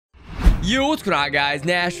Yo, what's going on, guys?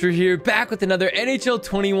 Nasher here, back with another NHL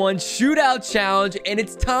 21 shootout challenge, and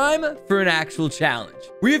it's time for an actual challenge.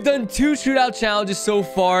 We have done 2 shootout challenges so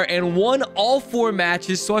far and won all 4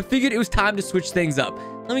 matches, so I figured it was time to switch things up.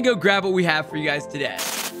 Let me go grab what we have for you guys today.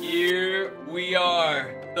 Here we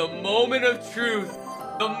are, the moment of truth.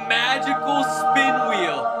 The magical spin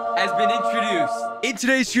wheel has been introduced. In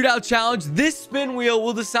today's shootout challenge, this spin wheel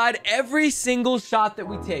will decide every single shot that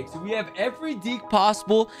we take. So we have every deke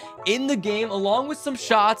possible in the game, along with some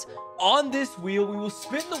shots on this wheel. We will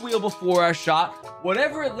spin the wheel before our shot.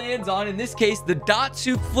 Whatever it lands on, in this case, the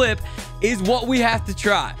dot-shoot flip, is what we have to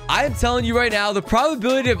try. I am telling you right now, the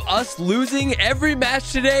probability of us losing every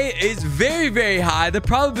match today is very, very high. The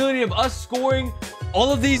probability of us scoring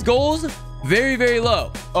all of these goals, very, very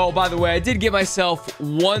low. Oh, by the way, I did get myself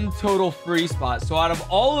 1 total free spot. So out of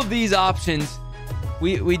all of these options,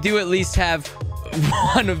 we do at least have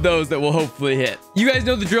 1 of those that will hopefully hit. You guys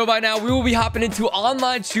know the drill by now. We will be hopping into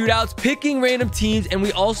online shootouts, picking random teams, and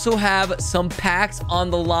we also have some packs on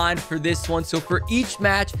the line for this one. So for each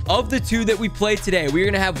match of the 2 that we play today, we're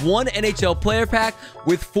going to have 1 NHL player pack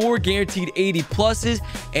with 4 guaranteed 80 pluses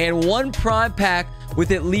and 1 prime pack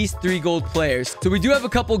with at least 3 gold players. So we do have a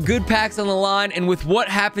couple good packs on the line, and with what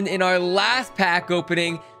happened in our last pack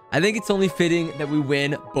opening, I think it's only fitting that we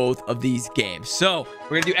win both of these games. So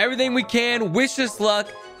we're gonna do everything we can. Wish us luck,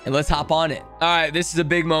 and let's hop on it. All right, this is a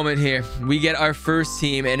big moment here. We get our first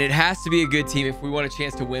team, and it has to be a good team if we want a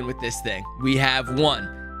chance to win with this thing. We have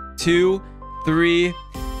 1, 2, 3.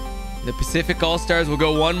 The Pacific All-Stars will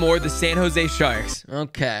go 1 more. The San Jose Sharks.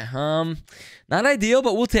 Okay, not ideal,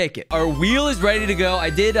 but we'll take it. Our wheel is ready to go. I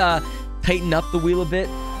did tighten up the wheel a bit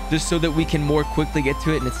just so that we can more quickly get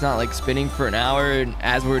to it, and it's not like spinning for an hour and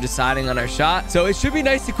as we're deciding on our shot. So it should be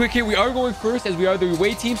nice and quick here. We are going first as we are the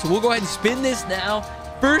away team, so we'll go ahead and spin this now.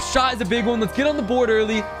 First shot is a big one. Let's get on the board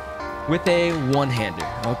early with a one-hander.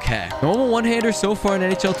 Okay. Normal one-hander so far in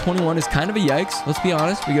NHL 21 is kind of a yikes. Let's be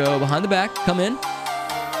honest. We go behind the back, come in.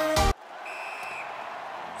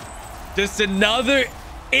 Just another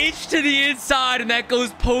inch to the inside, and that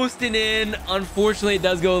goes posting in. Unfortunately, it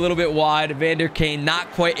does go a little bit wide. Vander Kane not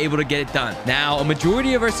quite able to get it done. Now, a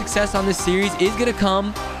majority of our success on this series is going to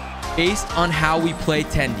come based on how we play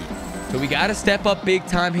Tendy. So we got to step up big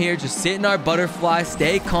time here. Just sit in our butterfly,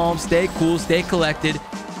 stay calm, stay cool, stay collected.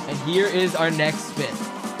 And here is our next spin.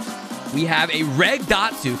 We have a reg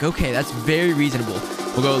dot Zook. Okay, that's very reasonable.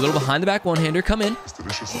 We'll go a little behind the back one-hander. Come in.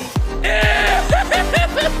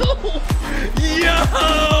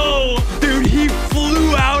 Yo! Dude, he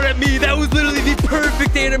flew out at me. That was literally the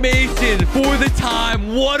perfect animation for the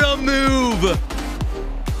time. What a move.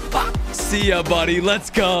 See ya, buddy. Let's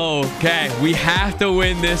go. Okay, we have to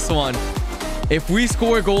win this one. If we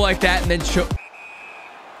score a goal like that and then show...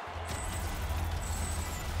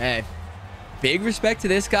 Hey, big respect to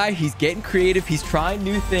this guy. He's getting creative. He's trying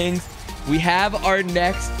new things. We have our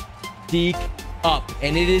next deke up,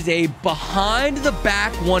 and it is a behind the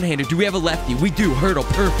back one-hander. Do we have a lefty? We do. Hurdle.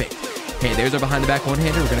 Perfect. Okay, there's our behind the back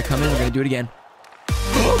one-hander. We're going to come in. We're going to do it again.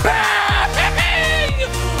 Bang!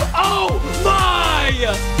 Oh, my!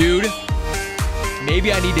 Dude,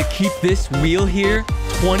 maybe I need to keep this wheel here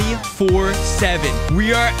 24/7.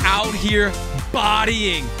 We are out here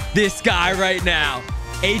bodying this guy right now.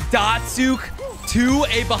 A Datsuk to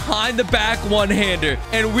a behind the back one-hander,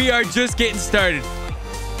 and we are just getting started.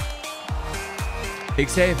 Big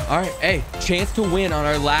save. All right, hey, chance to win on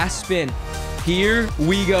our last spin. Here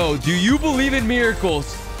we go. Do you believe in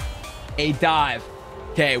miracles? A dive.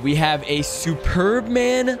 Okay, we have a superb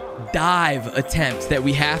man dive attempt that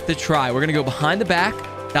we have to try. We're gonna go behind the back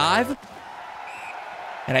dive,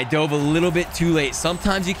 and I dove a little bit too late.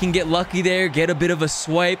 Sometimes you can get lucky there, get a bit of a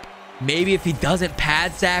swipe. Maybe if he doesn't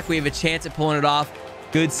pad sack, we have a chance at pulling it off.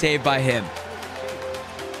 Good save by him.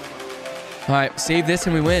 All right, save this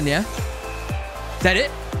and we win, yeah? Is that it?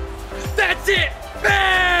 That's it!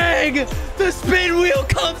 Bang! The spin wheel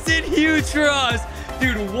comes in huge for us.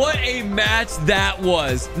 Dude, what a match that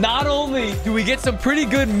was. Not only do we get some pretty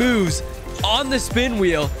good moves on the spin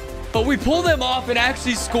wheel, but we pull them off and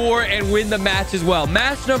actually score and win the match as well.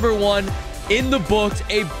 Match number 1 in the books,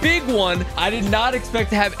 a big one. I did not expect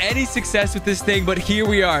to have any success with this thing, but here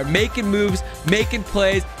we are making moves, making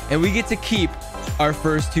plays, and we get to keep our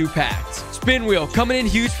first 2 packs. Spin wheel coming in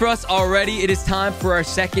huge for us already. It is time for our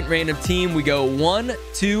second random team. We go 1,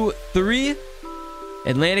 2, 3.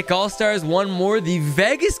 Atlantic All-Stars, 1 more. The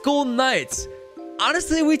Vegas Golden Knights.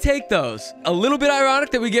 Honestly, we take those. A little bit ironic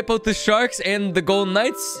that we get both the Sharks and the Golden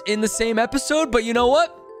Knights in the same episode, but you know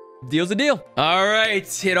what? Deal's a deal. All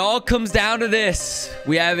right, it all comes down to this.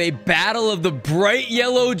 We have a battle of the bright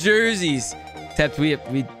yellow jerseys. Except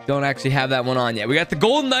we don't actually have that one on yet. We got the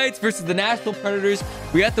Golden Knights versus the Nashville Predators.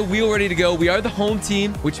 We got the wheel ready to go. We are the home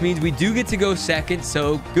team, which means we do get to go second.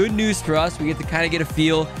 So good news for us. We get to kind of get a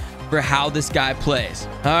feel for how this guy plays.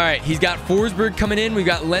 All right, he's got Forsberg coming in. We've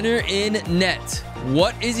got Leonard in net.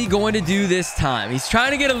 What is he going to do this time? He's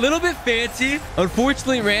trying to get a little bit fancy.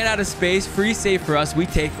 Unfortunately, ran out of space. Free save for us. We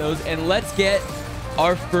take those. And let's get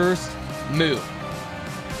our first move.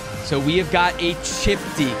 So we have got a chip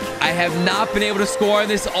deke. I have not been able to score on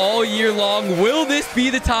this all year long. Will this be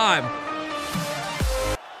the time?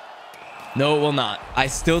 No, it will not. I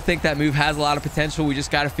still think that move has a lot of potential. We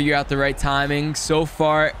just got to figure out the right timing. So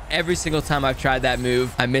far, every single time I've tried that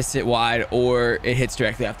move, I miss it wide or it hits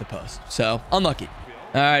directly off the post. So unlucky.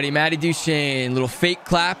 Alrighty, Matty Duchesne, little fake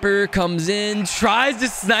clapper comes in, tries to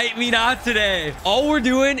snipe me. Not today. All we're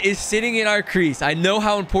doing is sitting in our crease. I know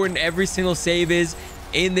how important every single save is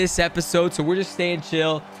in this episode, so we're just staying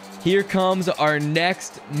chill. Here comes our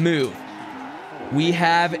next move. We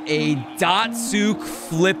have a Datsuk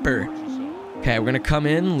flipper. Okay, we're gonna come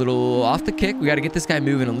in a little off the kick. We got to get this guy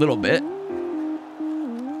moving a little bit.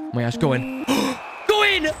 Oh my gosh, go in. Go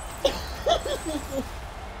in.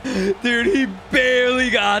 Dude, he barely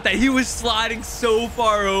got that. He was sliding so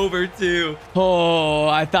far over too. Oh,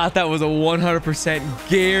 I thought that was a 100%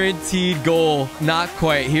 guaranteed goal. Not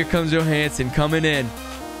quite. Here comes Johansson coming in.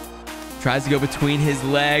 Tries to go between his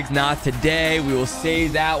legs. Not today. We will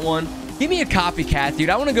save that one. Give me a copycat, dude.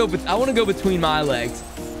 I want to go between my legs.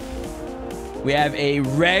 We have a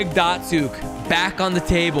Reg Datsuk back on the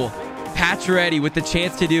table. Pacioretty with the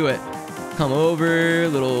chance to do it. Come over,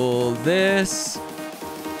 little this.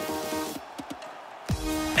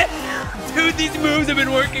 Dude, these moves have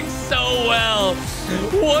been working so well.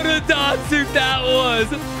 What a Datsuk that was.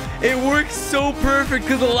 It works so perfect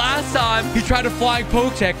because the last time he tried to flying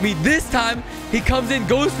poke check me. This time he comes in,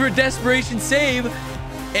 goes for a desperation save,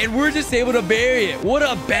 and we're just able to bury it. What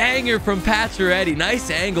a banger from Pacioretty. Nice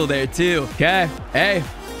angle there too. Okay. Hey,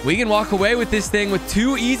 we can walk away with this thing with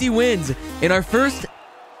 2 easy wins in our first.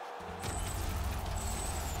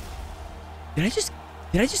 Did I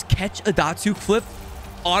just catch a Datsuk flip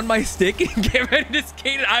on my stick and get ready to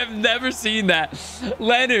skate it? I've never seen that.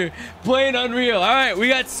 Leonard playing unreal. All right, we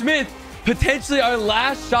got Smith, potentially our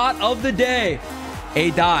last shot of the day.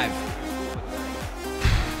 A dive.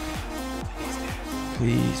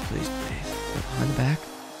 Please, please, please. Behind the back.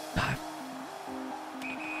 Dive.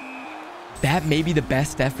 That may be the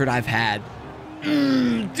best effort I've had.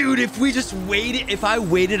 Dude, if I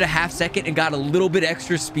waited a half second and got a little bit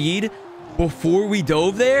extra speed before we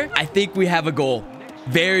dove there, I think we have a goal.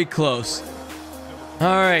 Very close. All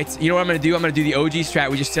right. You know what I'm going to do? I'm going to do the OG strat.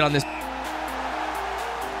 We just sit on this.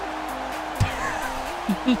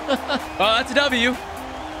 Oh, that's a W.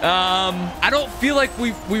 I don't feel like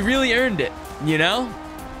we really earned it, you know?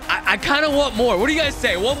 I kind of want more. What do you guys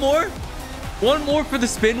say? One more? One more for the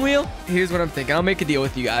spin wheel? Here's what I'm thinking. I'll make a deal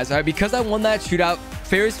with you guys. All right. Because I won that shootout,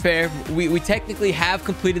 fair is fair. We technically have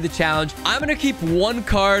completed the challenge. I'm going to keep 1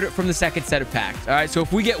 card from the second set of packs. All right. So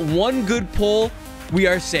if we get 1 good pull, we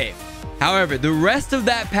are safe. However, the rest of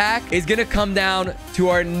that pack is going to come down to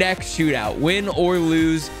our next shootout. Win or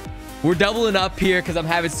lose. We're doubling up here because I'm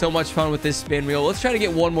having so much fun with this spin wheel. Let's try to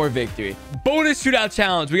get 1 more victory. Bonus shootout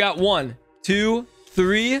challenge. We got 1, 2,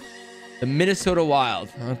 3. The Minnesota Wild.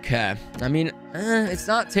 Okay. I mean, it's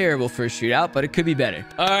not terrible for a shootout, but it could be better.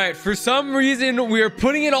 All right. For some reason, we are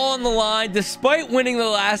putting it all on the line. Despite winning the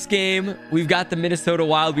last game, we've got the Minnesota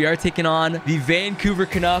Wild. We are taking on the Vancouver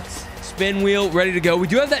Canucks. Spin wheel ready to go. We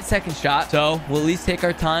do have that second shot, so we'll at least take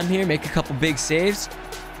our time here, make a couple big saves,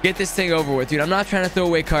 get this thing over with. Dude, I'm not trying to throw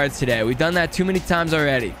away cards today. We've done that too many times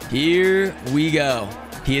already. Here we go.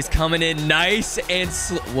 He is coming in nice and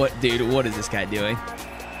slow. What, dude? What is this guy doing?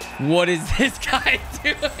 What is this guy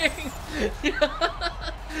doing?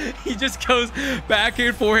 He just goes back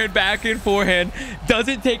and forehand,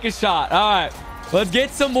 doesn't take a shot. All right, let's get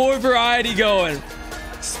some more variety going.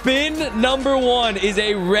 Spin number 1 is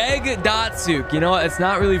a Reg Datsuk. You know what? It's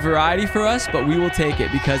not really variety for us, but we will take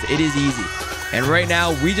it because it is easy. And right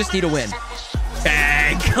now, we just need a win.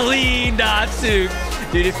 Bang! Clean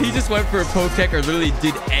Datsuk. Dude, if he just went for a poke check or literally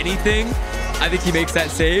did anything, I think he makes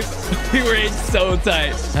that save. We were in so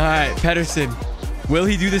tight. All right, Pedersen. Will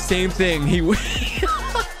he do the same thing? He will.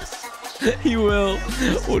 He will.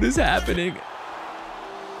 What is happening?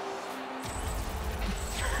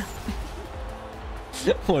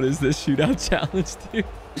 What is this shootout challenge, dude?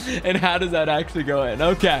 And how does that actually go in?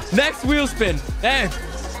 Okay, next wheel spin. Hey,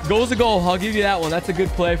 goal's a goal. I'll give you that one. That's a good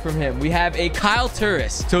play from him. We have a Kyle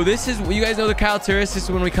Turris. So this is, you guys know the Kyle Turris. This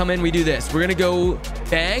is when we come in, we do this. We're going to go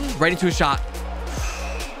bang right into a shot.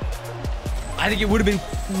 I think it would have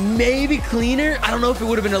been maybe cleaner. I don't know if it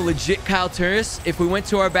would have been a legit Kyle Turris if we went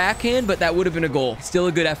to our backhand, but that would have been a goal. Still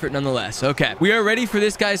a good effort nonetheless. Okay. We are ready for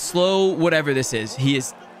this guy's slow, whatever this is. He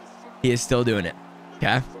is still doing it.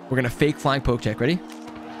 Okay. We're going to fake flying poke check. Ready?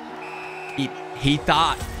 He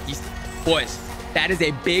thought. Boys, that is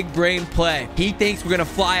a big brain play. He thinks we're going to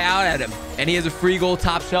fly out at him, and he has a free goal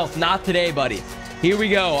top shelf. Not today, buddy. Here we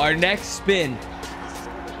go. Our next spin.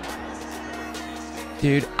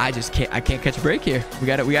 Dude, I can't catch a break here. We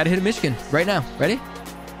gotta hit a Michigan right now. Ready?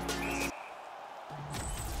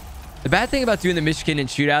 The bad thing about doing the Michigan in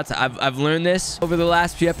shootouts, I've learned this over the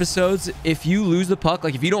last few episodes. If you lose the puck,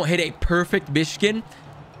 like if you don't hit a perfect Michigan,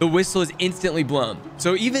 the whistle is instantly blown.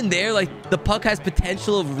 So even there, like the puck has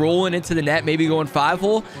potential of rolling into the net, maybe going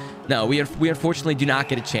 5-hole. No, we unfortunately do not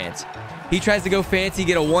get a chance. He tries to go fancy,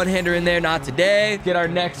 get a one-hander in there. Not today. Get our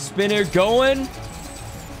next spinner going.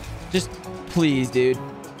 Just please, dude.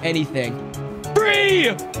 Anything.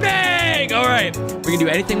 Free! Bang! All right. We can do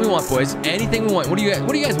anything we want, boys. Anything we want. What do you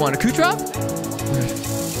guys want? A Kucherov?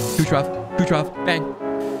 Kucherov. Bang.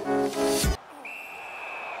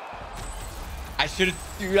 I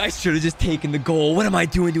should have just taken the goal. What am I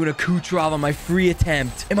doing a Kucherov on my free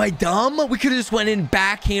attempt? Am I dumb? We could have just went in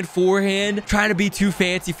backhand, forehand, trying to be too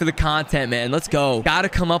fancy for the content, man. Let's go. Got to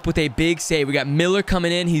come up with a big save. We got Miller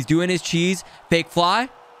coming in. He's doing his cheese. Fake fly.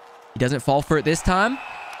 He doesn't fall for it this time,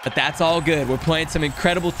 but that's all good. We're playing some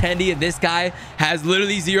incredible tendy, and this guy has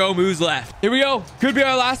literally 0 moves left. Here we go. Could be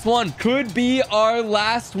our last one. Could be our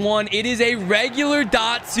last one. It is a regular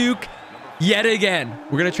Datsuk yet again.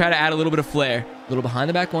 We're going to try to add a little bit of flair. A little behind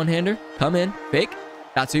the back one-hander. Come in. Fake.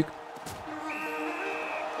 Datsuk.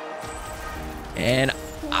 And,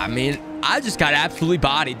 I mean, I just got absolutely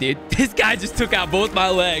bodied, dude. This guy just took out both my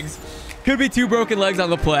legs. Could be 2 broken legs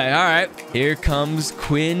on the play. All right. Here comes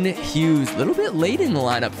Quinn Hughes. A little bit late in the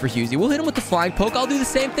lineup for Hughesy. We'll hit him with the flying poke. I'll do the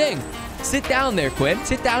same thing. Sit down there, Quinn.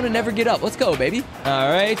 Sit down and never get up. Let's go, baby.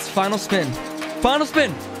 All right. Final spin. Final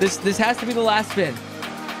spin. This has to be the last spin.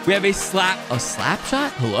 We have a slap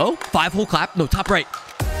shot. Hello? 5-hole clap. No, top right.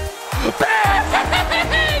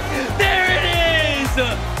 Bang! There it is.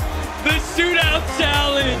 The shootout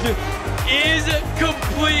challenge is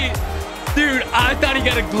complete. Dude, I thought he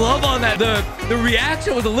got a glove on that. The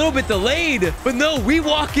reaction was a little bit delayed, but no, we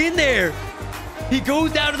walk in there. He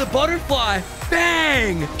goes down to the butterfly.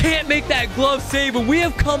 Bang! Can't make that glove save, and we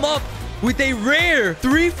have come up with a rare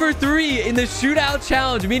 3 for 3 in the shootout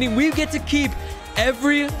challenge, meaning we get to keep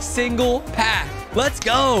every single pack. Let's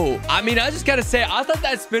go. I mean, I just gotta say, I thought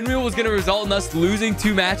that spin wheel was gonna result in us losing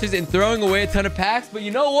 2 matches and throwing away a ton of packs, but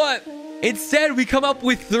you know what? Instead, we come up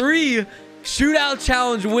with 3 shootout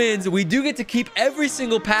challenge wins. We do get to keep every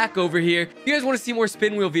single pack over here. If you guys want to see more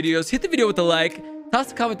spin wheel videos, hit the video with a like.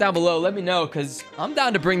 Toss a comment down below. Let me know, because I'm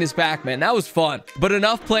down to bring this back, man. That was fun. But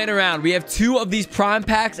enough playing around. We have 2 of these prime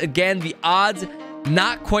packs. Again, the odds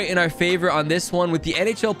not quite in our favor on this one. With the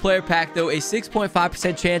NHL player pack, though, a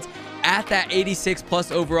 6.5% chance at that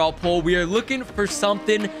 86+ overall poll. We are looking for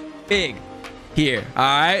something big here. All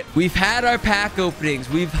right, we've had our pack openings,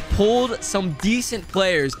 we've pulled some decent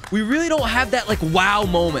players. We really don't have that like wow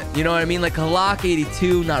moment, you know what I mean? Like Halak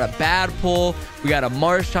 82, not a bad pull. We got a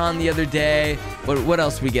Marchand the other day. What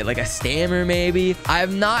else we get? Like a Stammer maybe. I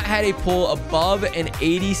have not had a pull above an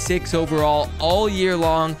 86 overall all year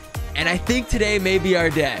long, and I think today may be our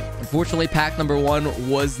day. Unfortunately, pack number 1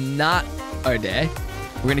 was not our day.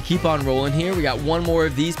 We're going to keep on rolling here. We got 1 more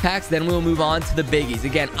of these packs, then we'll move on to the biggies.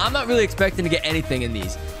 Again, I'm not really expecting to get anything in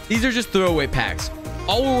these. These are just throwaway packs.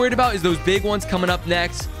 All we're worried about is those big ones coming up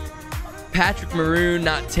next. Patrick Maroon,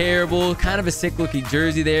 not terrible. Kind of a sick-looking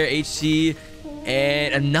jersey there, HC.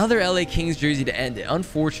 And another LA Kings jersey to end it.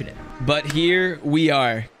 Unfortunate. But here we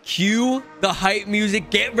are. Cue the hype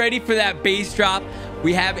music. Get ready for that bass drop.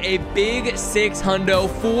 We have a big 6 hundo,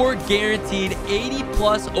 4 guaranteed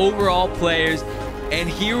 80+ overall players. And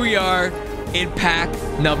here we are in pack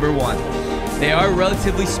number 1. They are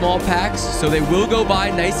relatively small packs, so they will go by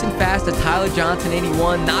nice and fast. A Tyler Johnson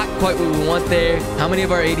 81, not quite what we want there. How many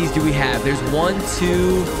of our 80s do we have? There's 1,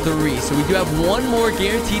 2, 3. So we do have 1 more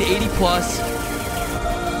guaranteed 80+.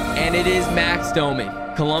 And it is Max Domi,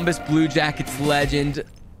 Columbus Blue Jackets legend.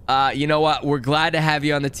 You know what? We're glad to have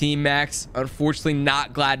you on the team, Max. Unfortunately,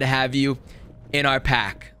 not glad to have you in our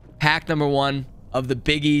pack. Pack number 1 of the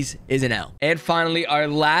biggies is an L. And finally, our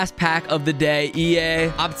last pack of the day,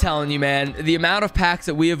 EA. I'm telling you, man, the amount of packs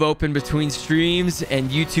that we have opened between streams and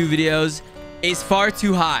YouTube videos is far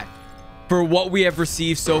too high for what we have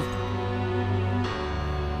received so.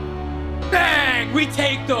 Bang! We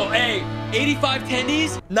take the 85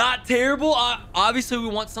 tendies. Not terrible. Obviously, we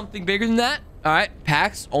want something bigger than that. All right,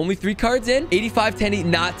 packs, only 3 cards in. 85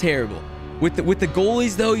 10, not terrible. With the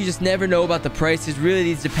goalies, though, you just never know about the prices. Really,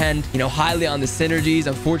 these depend, you know, highly on the synergies.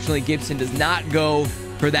 Unfortunately, Gibson does not go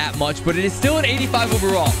for that much, but it is still an 85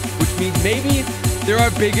 overall, which means maybe there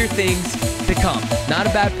are bigger things to come. Not a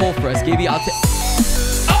bad pull for us. Gibby, I'll take...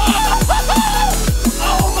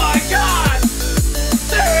 Oh my God!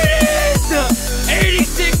 There it is!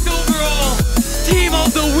 86 overall! Team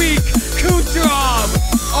of the week, Kucherov!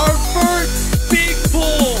 Our first big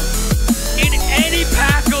pull in any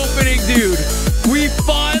pack opening, dude. We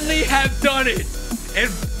finally have done it. And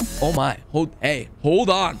oh my, hold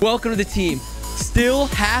on. Welcome to the team. Still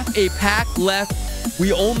half a pack left.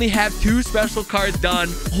 We only have 2 special cards done.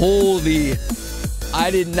 Holy, I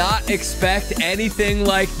did not expect anything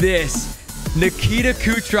like this. Nikita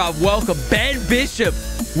Kucherov, welcome. Ben Bishop,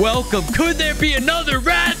 welcome. Could there be another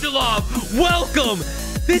Radulov? Welcome.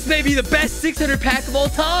 This may be the best 600 pack of all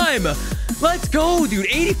time. Let's go, dude.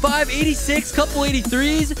 85, 86, couple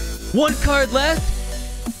 83s, 1 card left,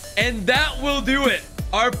 and that will do it.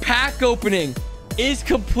 Our pack opening is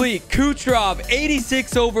complete. Kucherov,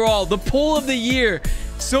 86 overall, the pull of the year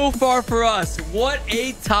so far for us. What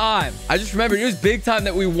a time. I just remembered it was big time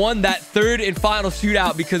that we won that 3rd and final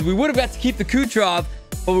shootout, because we would have got to keep the Kucherov,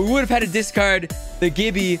 but we would have had to discard the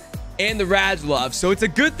Gibby and the Radulov. So it's a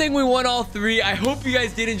good thing we won all 3. I hope you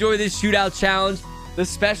guys did enjoy this shootout challenge, the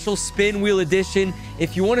special spin wheel edition.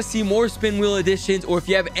 If you want to see more spin wheel editions, or if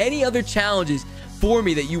you have any other challenges for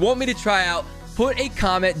me that you want me to try out, put a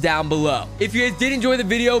comment down below. If you guys did enjoy the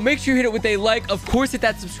video, make sure you hit it with a like. Of course, hit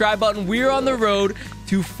that subscribe button. We're on the road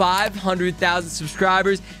to 500,000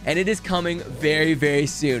 subscribers, and it is coming very, very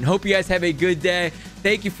soon. Hope you guys have a good day.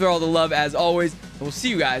 Thank you for all the love as always, and we'll see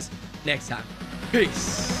you guys next time.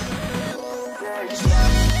 Peace.